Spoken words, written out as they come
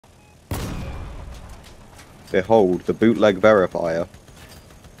Behold, the bootleg verifier.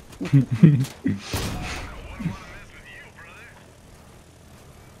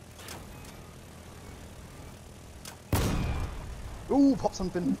 Ooh, pop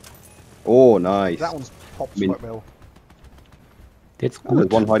something. Oh, nice. That one's popped I mean- quite well. That's Oh, there's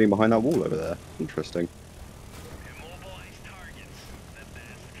good. one hiding behind that wall over there. Interesting.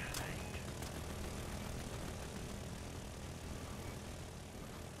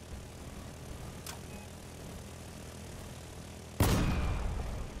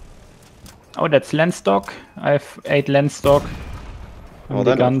 Oh, that's land stock. I have 8 land stock. Oh, I'm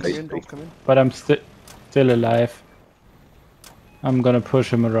they're not begunned, fake. Come in, dogs, come in. but I'm still alive. I'm gonna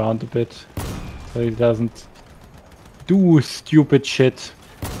push him around a bit, so he doesn't do stupid shit.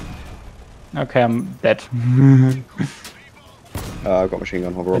 Okay, I'm dead. I've got machine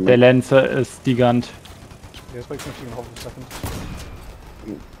gun hover on The me. Lancer is degunned. Yeah, let's wait for machine gun hold for a second.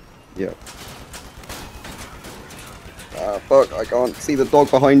 Yeah. Fuck, I can't see the dog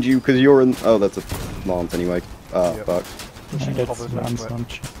behind you because you're in. Oh, that's a Lance anyway. Yep. Fuck. Machine gun That's hover's left nice to it. one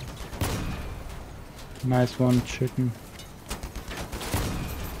chicken. Nice one chicken.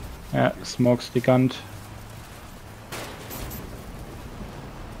 Yeah, smoke's degunned.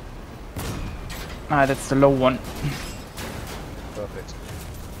 Ah, that's the low one. Perfect.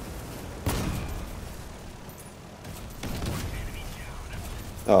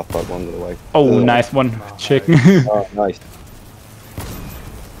 Oh, fuck, one got away. Oh, Ugh. nice one, Oh, chicken. Oh, nice.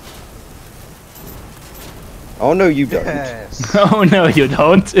 Oh, no, you don't. Yes! Oh no, you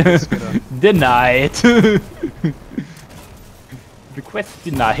don't. Denied. Request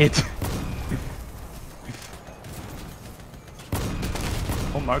denied.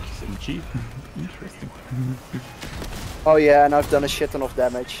 Oh, Marcus MG. Interesting. Oh yeah, and I've done a shit ton of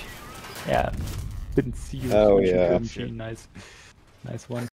damage. Yeah, didn't see you Oh, switching to yeah. MG. Nice, nice one.